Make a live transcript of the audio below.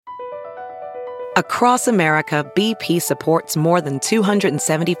Across America, BP supports more than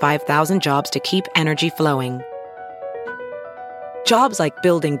 275,000 jobs to keep energy flowing. Jobs like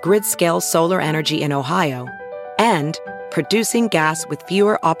building grid-scale solar energy in Ohio and producing gas with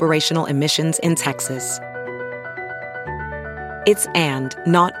fewer operational emissions in Texas. It's and,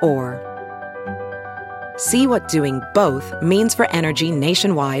 not or. See what doing both means for energy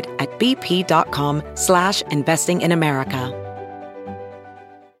nationwide at bp.com/investing in America.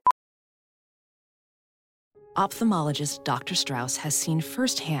 Ophthalmologist Dr. Strauss has seen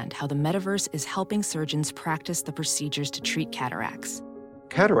firsthand how the metaverse is helping surgeons practice the procedures to treat cataracts.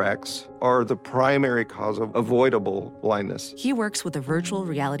 Cataracts are the primary cause of avoidable blindness. He works with a virtual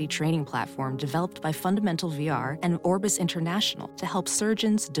reality training platform developed by Fundamental VR and Orbis International to help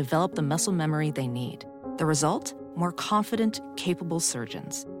surgeons develop the muscle memory they need. The result? More confident, capable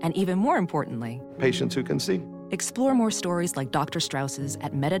surgeons. And even more importantly, Patients who can see. explore more stories like Dr. Strauss's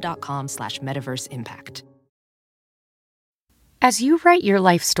at meta.com/metaverseimpact. As you write your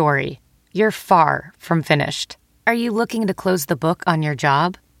life story, you're far from finished. Are you looking to close the book on your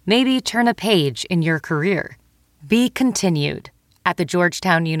job? Maybe turn a page in your career? Be continued at the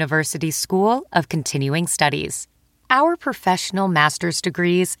Georgetown University School of Continuing Studies. Our professional master's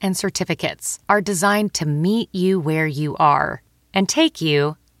degrees and certificates are designed to meet you where you are and take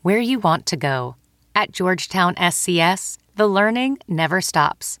you where you want to go. At Georgetown SCS, the learning never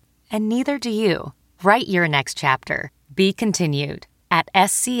stops, and neither do you. Write your next chapter. Be continued at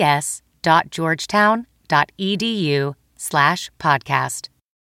scs.georgetown.edu/podcast.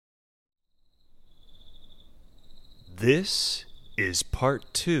 This is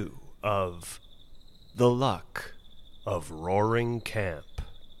part 2 of The Luck of Roaring Camp.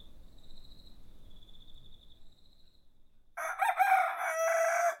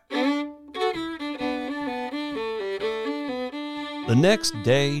 The next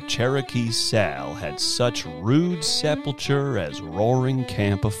day, Cherokee Sal had such rude sepulture as Roaring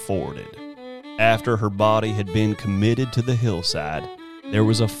Camp afforded. After her body had been committed to the hillside, there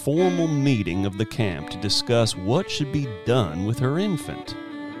was a formal meeting of the camp to discuss what should be done with her infant.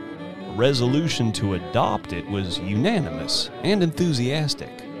 A resolution to adopt it was unanimous and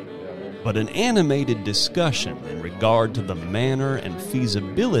enthusiastic, but an animated discussion in regard to the manner and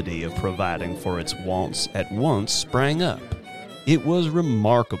feasibility of providing for its wants at once sprang up. It was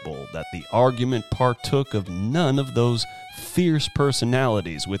remarkable that the argument partook of none of those fierce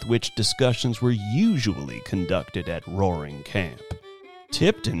personalities with which discussions were usually conducted at Roaring Camp.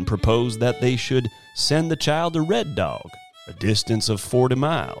 Tipton proposed that they should send the child to Red Dog, a distance of 40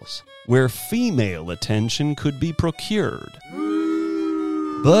 miles, where female attention could be procured.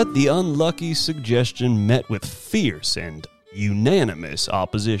 But the unlucky suggestion met with fierce and unanimous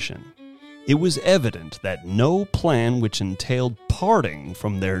opposition. It was evident that no plan which entailed parting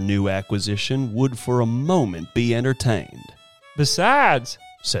from their new acquisition would for a moment be entertained. "Besides,"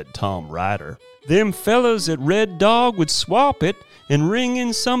 said Tom Ryder, "them fellows at Red Dog would swap it and ring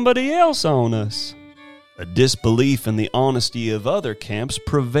in somebody else on us." A disbelief in the honesty of other camps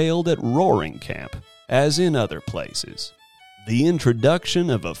prevailed at Roaring Camp, as in other places. The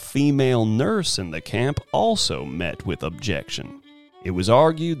introduction of a female nurse in the camp also met with objection. It was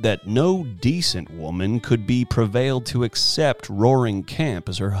argued that no decent woman could be prevailed to accept Roaring Camp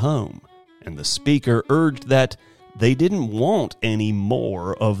as her home, and the speaker urged that they didn't want any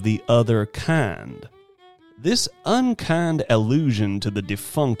more of the other kind. This unkind allusion to the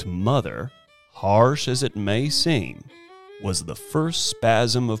defunct mother, harsh as it may seem, was the first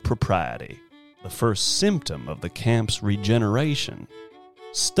spasm of propriety, the first symptom of the camp's regeneration.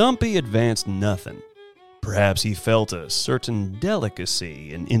 Stumpy advanced nothing. Perhaps he felt a certain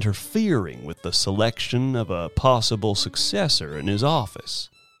delicacy in interfering with the selection of a possible successor in his office.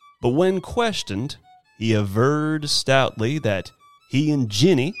 But when questioned, he averred stoutly that he and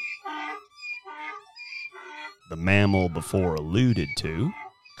Ginny, the mammal before alluded to,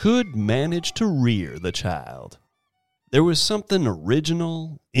 could manage to rear the child. There was something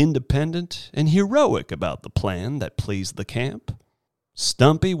original, independent, and heroic about the plan that pleased the camp.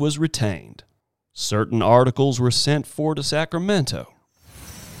 Stumpy was retained. Certain articles were sent for to Sacramento.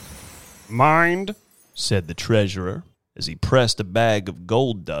 "Mind," said the treasurer, as he pressed a bag of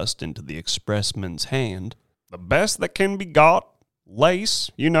gold dust into the expressman's hand, "the best that can be got,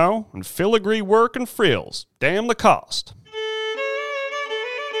 lace, you know, and filigree work and frills. Damn the cost."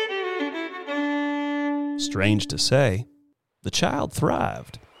 Strange to say, the child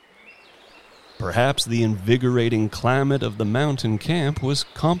thrived. Perhaps the invigorating climate of the mountain camp was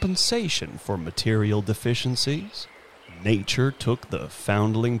compensation for material deficiencies. Nature took the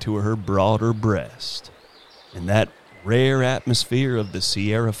foundling to her broader breast. In that rare atmosphere of the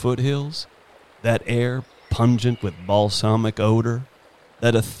Sierra foothills, That air pungent with balsamic odor,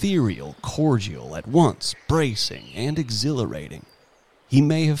 that ethereal cordial at once bracing and exhilarating. He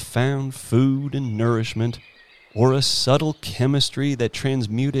may have found food and nourishment, or a subtle chemistry that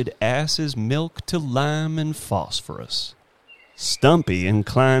transmuted ass's milk to lime and phosphorus. Stumpy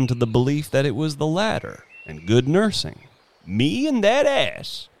inclined to the belief that it was the latter, and good nursing. "Me and that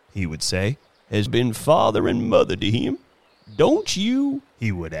ass," he would say, "has been father and mother to him. Don't you,"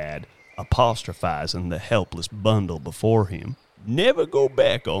 he would add, apostrophizing the helpless bundle before him, "never go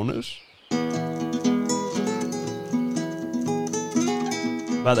back on us."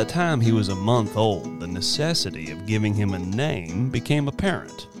 By the time he was a month old, the necessity of giving him a name became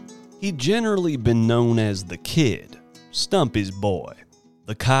apparent. He'd generally been known as the Kid, Stumpy's boy,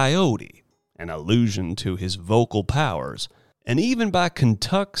 the Coyote, an allusion to his vocal powers, and even by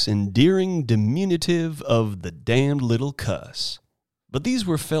Kentuck's endearing diminutive of the damned little cuss. But these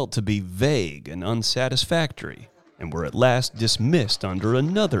were felt to be vague and unsatisfactory, and were at last dismissed under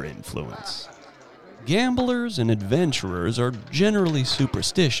another influence. Gamblers and adventurers are generally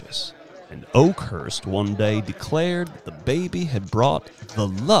superstitious, and Oakhurst one day declared that the baby had brought the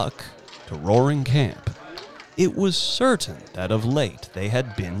luck to Roaring Camp. It was certain that of late they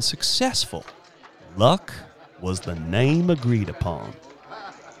had been successful. Luck was the name agreed upon,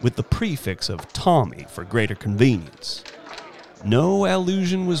 with the prefix of Tommy for greater convenience. No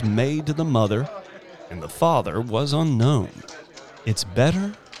allusion was made to the mother, and the father was unknown. "It's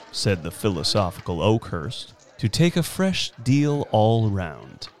better," said the philosophical Oakhurst, "to take a fresh deal all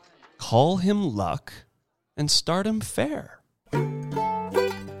round. Call him Luck and start him fair."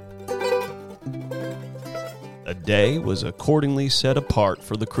 A day was accordingly set apart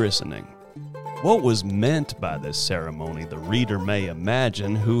for the christening. What was meant by this ceremony the reader may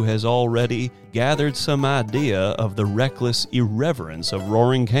imagine who has already gathered some idea of the reckless irreverence of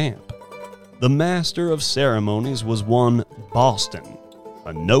Roaring Camp. The master of ceremonies was one Boston,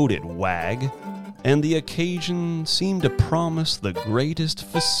 a noted wag, and the occasion seemed to promise the greatest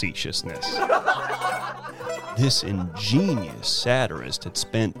facetiousness. This ingenious satirist had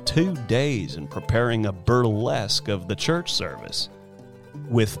spent 2 days in preparing a burlesque of the church service,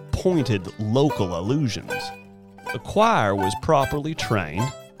 with pointed local allusions. The choir was properly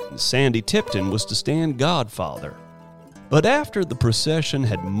trained, and Sandy Tipton was to stand godfather. But after the procession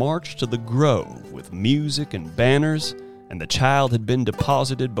had marched to the grove with music and banners, and the child had been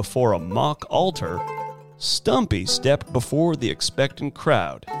deposited before a mock altar, Stumpy stepped before the expectant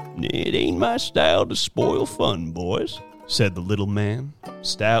crowd. "It ain't my style to spoil fun, boys," said the little man,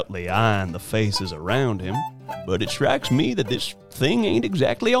 stoutly eyeing the faces around him, "but it strikes me that this thing ain't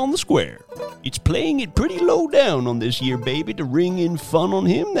exactly on the square. It's playing it pretty low down on this year baby to ring in fun on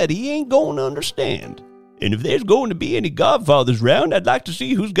him that he ain't going to understand. And if there's going to be any godfathers round, I'd like to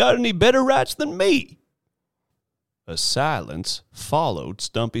see who's got any better rights than me." A silence followed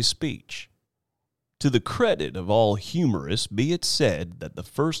Stumpy's speech. To the credit of all humorists be it said that the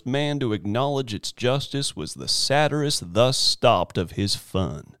first man to acknowledge its justice was the satirist thus stopped of his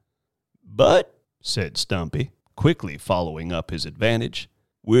fun. "But," said Stumpy, quickly following up his advantage,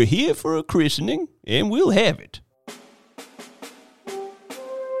 "we're here for a christening, and we'll have it.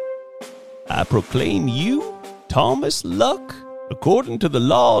 I proclaim you, Thomas Luck, according to the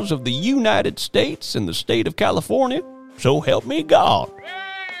laws of the United States and the state of California, so help me God."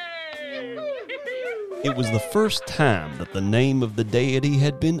 It was the first time that the name of the deity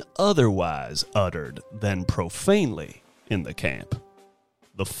had been otherwise uttered than profanely in the camp.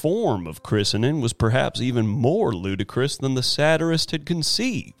 The form of christening was perhaps even more ludicrous than the satirist had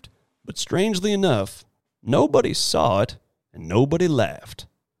conceived, but strangely enough, nobody saw it and nobody laughed.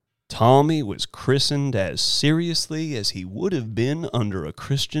 Tommy was christened as seriously as he would have been under a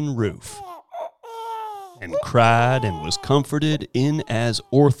Christian roof, and cried and was comforted in as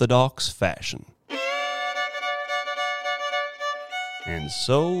orthodox fashion. And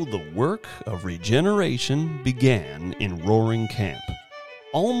so the work of regeneration began in Roaring Camp.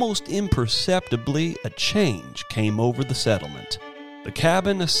 Almost imperceptibly, a change came over the settlement. The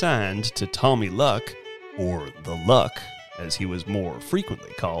cabin assigned to Tommy Luck, or the Luck, as he was more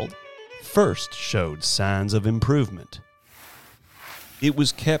frequently called, first showed signs of improvement. It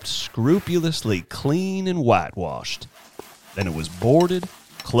was kept scrupulously clean and whitewashed. Then it was boarded,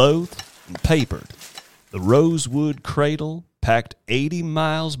 clothed, and papered. The rosewood cradle, packed 80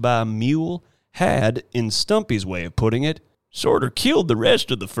 miles by mule, had, in Stumpy's way of putting it, sorter killed the rest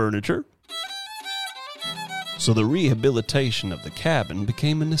of the furniture. So the rehabilitation of the cabin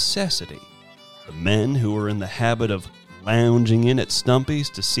became a necessity. The men who were in the habit of lounging in at Stumpy's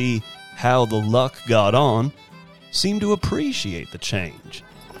to see how the Luck got on seemed to appreciate the change.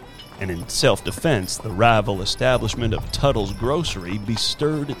 and in self-defense, the rival establishment of Tuttle's Grocery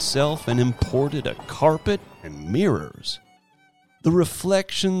bestirred itself and imported a carpet and mirrors. The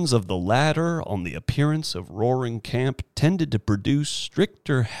reflections of the latter on the appearance of Roaring Camp tended to produce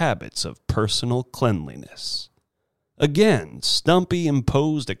stricter habits of personal cleanliness. Again, Stumpy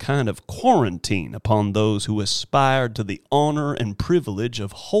imposed a kind of quarantine upon those who aspired to the honor and privilege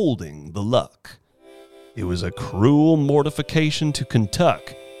of holding the luck. It was a cruel mortification to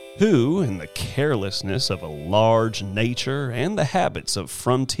Kentuck, who, in the carelessness of a large nature and the habits of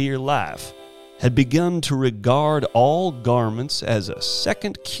frontier life, had begun to regard all garments as a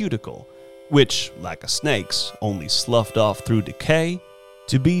second cuticle, which, like a snake's, only sloughed off through decay,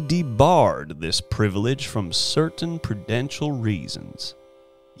 to be debarred this privilege from certain prudential reasons.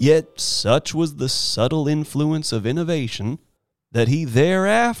 Yet such was the subtle influence of innovation that he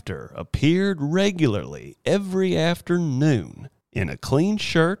thereafter appeared regularly every afternoon in a clean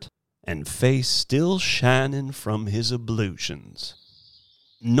shirt and face still shining from his ablutions.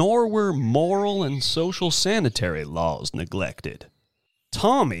 Nor were moral and social sanitary laws neglected.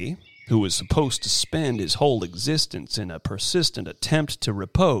 Tommy, who was supposed to spend his whole existence in a persistent attempt to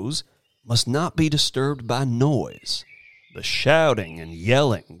repose, must not be disturbed by noise. The shouting and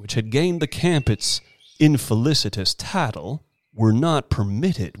yelling, which had gained the camp its infelicitous title, were not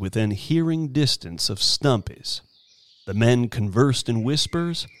permitted within hearing distance of Stumpy's. The men conversed in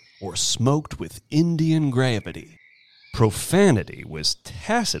whispers or smoked with Indian gravity. Profanity was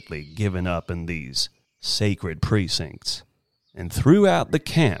tacitly given up in these sacred precincts, and throughout the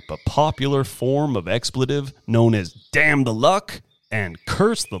camp a popular form of expletive known as "damn the luck" and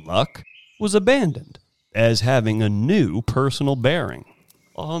 "curse the luck" was abandoned, as having a new personal bearing.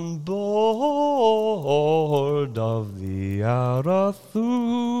 On board of the Arethusa,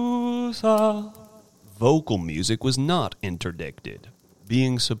 vocal music was not interdicted,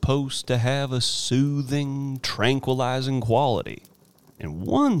 being supposed to have a soothing, tranquilizing quality. And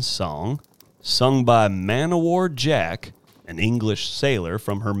one song, sung by Man-o-War Jack, an English sailor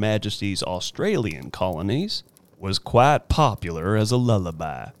from Her Majesty's Australian colonies, was quite popular as a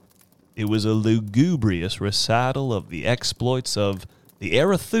lullaby. It was a lugubrious recital of the exploits of the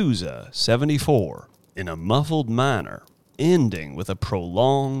Arethusa 74 in a muffled minor, ending with a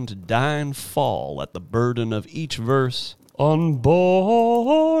prolonged dying fall at the burden of each verse. On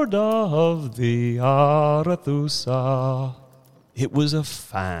board of the Arethusa. It was a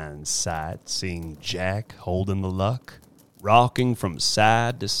fine sight seeing Jack holding the luck, rocking from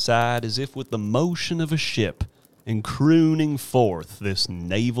side to side as if with the motion of a ship, and crooning forth this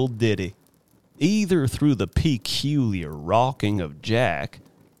naval ditty. Either through the peculiar rocking of Jack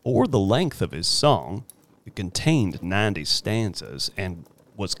or the length of his song, it contained 90 stanzas and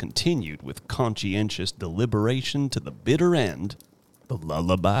was continued with conscientious deliberation to the bitter end, the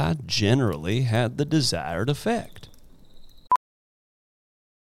lullaby generally had the desired effect.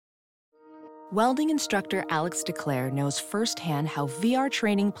 Welding instructor Alex DeClaire knows firsthand how VR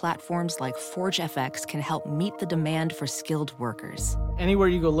training platforms like ForgeFX can help meet the demand for skilled workers. Anywhere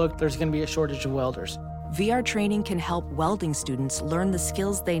you go look, there's going to be a shortage of welders. VR training can help welding students learn the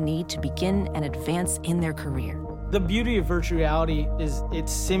skills they need to begin and advance in their career. The beauty of virtual reality is it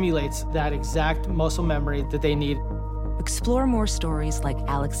simulates that exact muscle memory that they need. Explore more stories like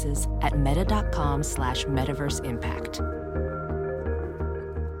Alex's at meta.com/metaverseimpact.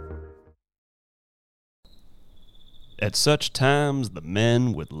 At such times the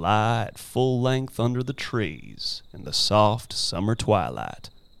men would lie at full length under the trees in the soft summer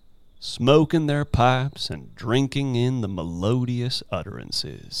twilight, smoking their pipes and drinking in the melodious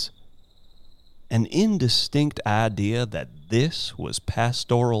utterances. An indistinct idea that this was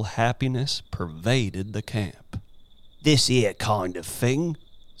pastoral happiness pervaded the camp. "This here kind of thing,"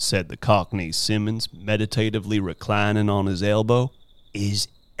 said the Cockney Simmons, meditatively reclining on his elbow, "is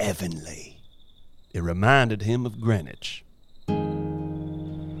heavenly." It reminded him of Greenwich.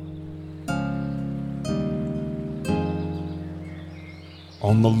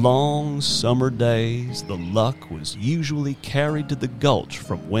 On the long summer days, the luck was usually carried to the gulch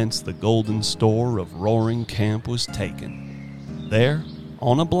from whence the golden store of Roaring Camp was taken. There,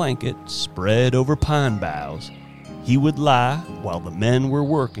 on a blanket spread over pine boughs, he would lie while the men were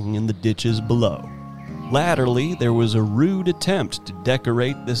working in the ditches below. Latterly, there was a rude attempt to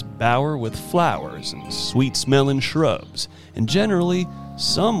decorate this bower with flowers and sweet-smelling shrubs, and generally,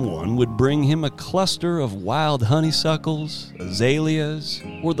 someone would bring him a cluster of wild honeysuckles, azaleas,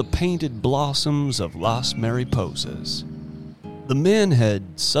 or the painted blossoms of Las Mariposas. The men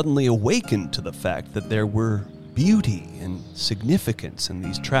had suddenly awakened to the fact that there were beauty and significance in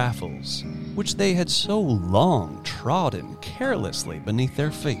these trifles, which they had so long trodden carelessly beneath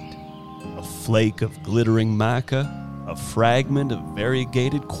their feet. a flake of glittering mica, a fragment of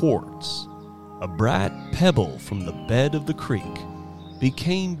variegated quartz, a bright pebble from the bed of the creek,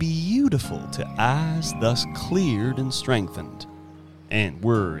 became beautiful to eyes thus cleared and strengthened, and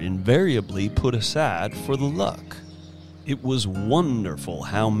were invariably put aside for the luck. It was wonderful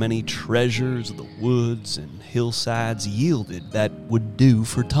how many treasures the woods and hillsides yielded that would do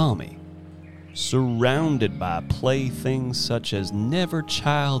for Tommy. Surrounded by playthings such as never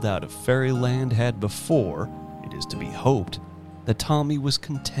child out of fairyland had before, it is to be hoped that Tommy was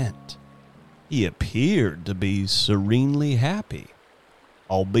content. He appeared to be serenely happy,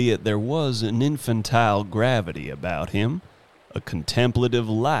 albeit there was an infantile gravity about him, a contemplative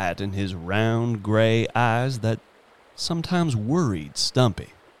light in his round gray eyes that sometimes worried Stumpy.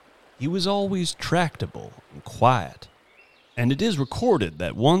 He was always tractable and quiet, and it is recorded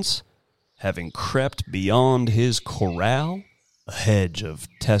that once, having crept beyond his corral, a hedge of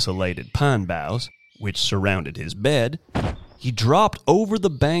tessellated pine boughs, which surrounded his bed, he dropped over the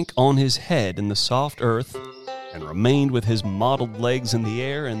bank on his head in the soft earth and remained with his mottled legs in the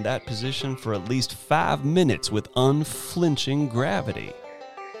air in that position for at least 5 minutes with unflinching gravity.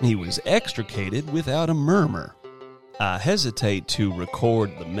 He was extricated without a murmur. I hesitate to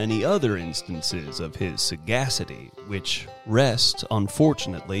record the many other instances of his sagacity, which rest,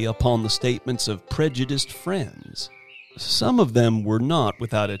 unfortunately, upon the statements of prejudiced friends. Some of them were not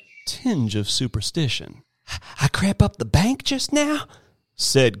without a tinge of superstition. "I crept up the bank just now,"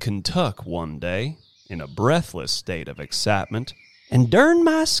 said Kentuck one day, in a breathless state of excitement, "and dern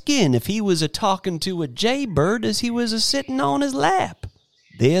my skin if he was a-talking to a jaybird as he was a-sitting on his lap.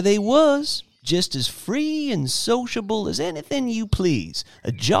 There they was, just as free and sociable as anything you please,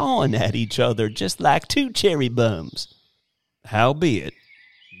 a-jawing at each other just like two cherry bums." Howbeit,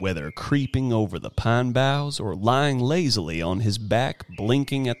 whether creeping over the pine boughs or lying lazily on his back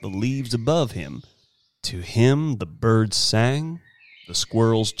blinking at the leaves above him, to him the birds sang, the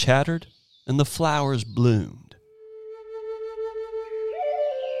squirrels chattered, and the flowers bloomed.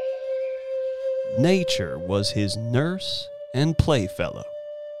 Nature was his nurse and playfellow.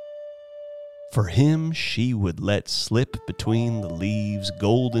 For him she would let slip between the leaves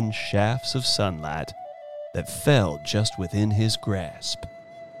golden shafts of sunlight that fell just within his grasp.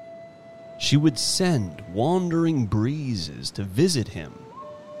 She would send wandering breezes to visit him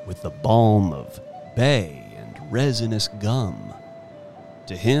with the balm of bay and resinous gum.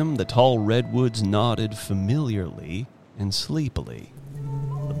 To him the tall redwoods nodded familiarly and sleepily.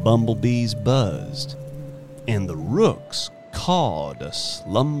 The bumblebees buzzed, and the rooks cawed a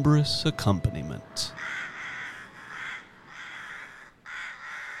slumbrous accompaniment.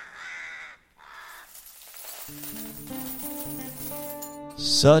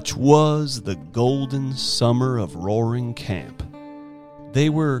 Such was the golden summer of Roaring Camp. They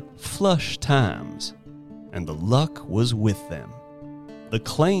were flush times, and the luck was with them. The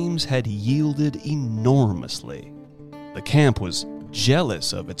claims had yielded enormously. The camp was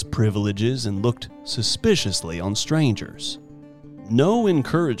jealous of its privileges and looked suspiciously on strangers. No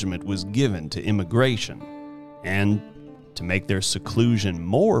encouragement was given to immigration, and to make their seclusion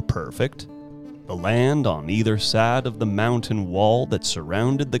more perfect, the land on either side of the mountain wall that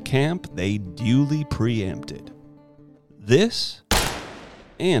surrounded the camp they duly preempted. This,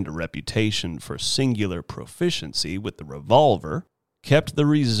 and a reputation for singular proficiency with the revolver, kept the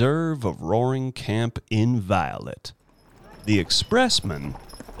reserve of Roaring Camp inviolate. The expressman,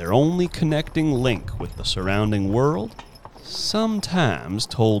 their only connecting link with the surrounding world, sometimes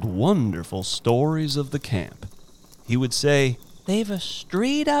told wonderful stories of the camp. He would say, "They've a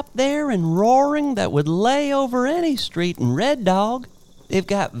street up there in Roaring that would lay over any street in Red Dog. They've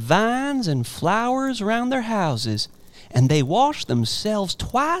got vines and flowers around their houses, and they wash themselves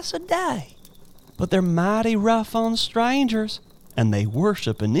twice a day. But they're mighty rough on strangers, and they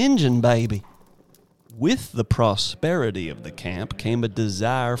worship an Injun baby." With the prosperity of the camp came a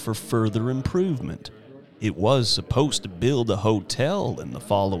desire for further improvement. It was supposed to build a hotel in the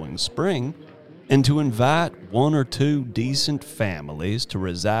following spring, and to invite 1 or 2 decent families to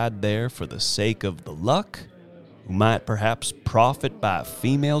reside there for the sake of the luck, who might perhaps profit by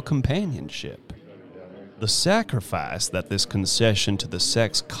female companionship. The sacrifice that this concession to the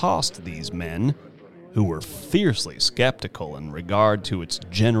sex cost these men, who were fiercely skeptical in regard to its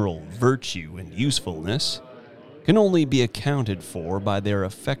general virtue and usefulness, can only be accounted for by their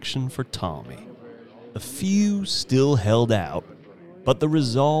affection for Tommy. A few still held out, but the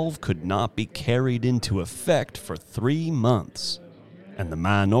resolve could not be carried into effect for 3 months, and the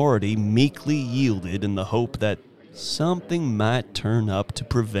minority meekly yielded in the hope that something might turn up to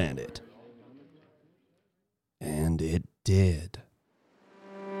prevent it. And it did.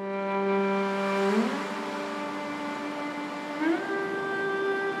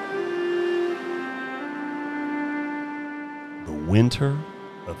 winter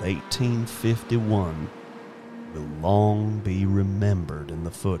of 1851 will long be remembered in the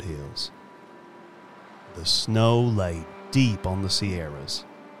foothills. The snow lay deep on the Sierras,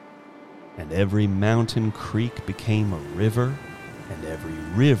 and every mountain creek became a river, and every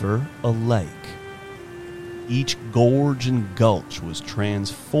river a lake. Each gorge and gulch was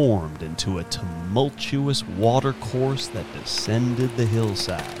transformed into a tumultuous watercourse that descended the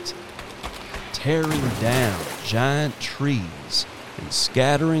hillsides, tearing down giant trees and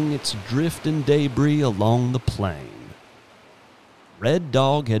scattering its drift and debris along the plain. Red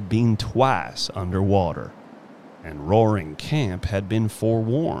Dog had been twice underwater, and Roaring Camp had been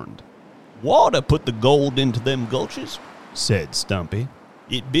forewarned. "Water put the gold into them gulches," said Stumpy.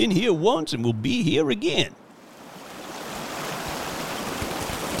 "It been here once and will be here again."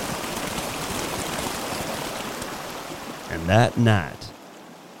 And that night,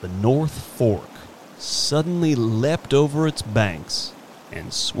 the North Fork suddenly leapt over its banks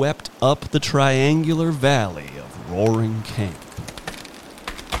and swept up the triangular valley of Roaring Camp.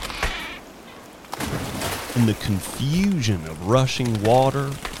 In the confusion of rushing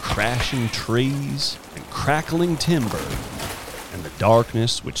water, crashing trees, and crackling timber, and the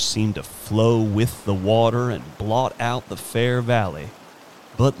darkness which seemed to flow with the water and blot out the fair valley,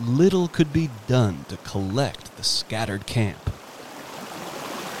 but little could be done to collect the scattered camp.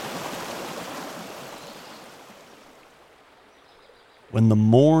 When the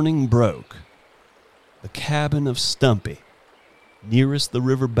morning broke, the cabin of Stumpy, nearest the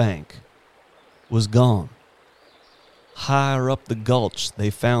river bank, was gone. Higher up the gulch they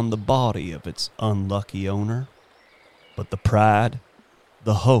found the body of its unlucky owner, but the pride,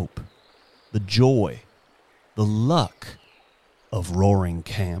 the hope, the joy, the luck of Roaring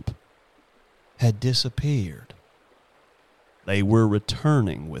Camp had disappeared. They were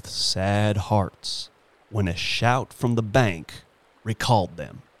returning with sad hearts when a shout from the bank recalled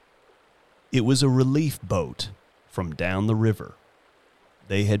them. It was a relief boat from down the river.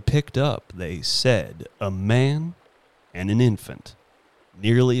 They had picked up, they said, a man and an infant,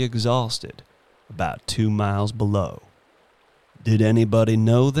 nearly exhausted, about 2 miles below. Did anybody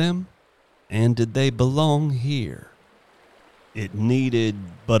know them? And did they belong here? It needed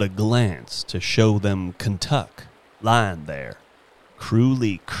but a glance to show them Kentuck lying there,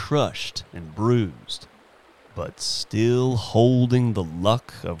 cruelly crushed and bruised, but still holding the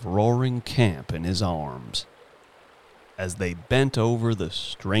luck of Roaring Camp in his arms. As they bent over the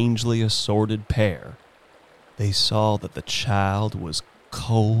strangely assorted pair, they saw that the child was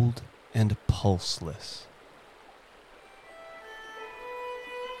cold and pulseless.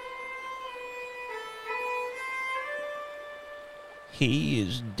 "He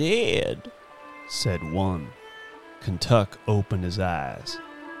is dead," said one. Kentuck opened his eyes.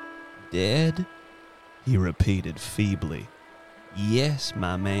 "Dead?" he repeated feebly. "Yes,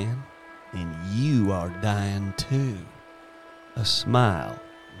 my man, and you are dying too." A smile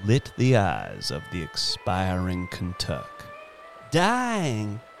lit the eyes of the expiring Kentuck.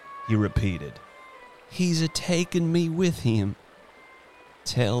 "Dying," he repeated. "He's a-taken me with him.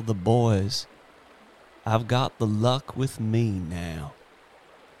 Tell the boys I've got the luck with me now."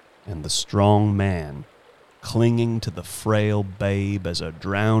 And the strong man, clinging to the frail babe as a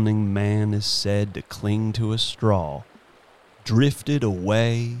drowning man is said to cling to a straw, drifted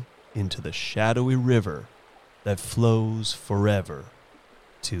away into the shadowy river that flows forever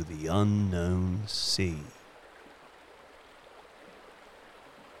to the unknown sea.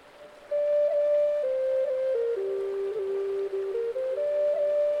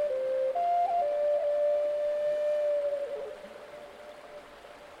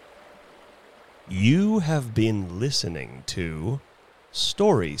 You have been listening to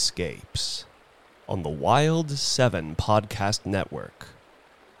Storyscapes on the Wild 7 Podcast Network.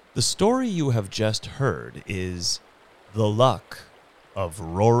 The story you have just heard is The Luck of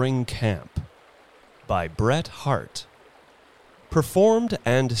Roaring Camp by Bret Harte. Performed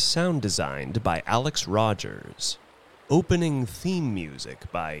and sound designed by Alex Rogers. Opening theme music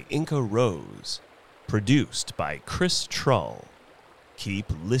by Inca Rose. Produced by Chris Trull.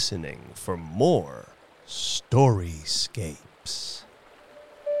 Keep listening for more Storyscapes.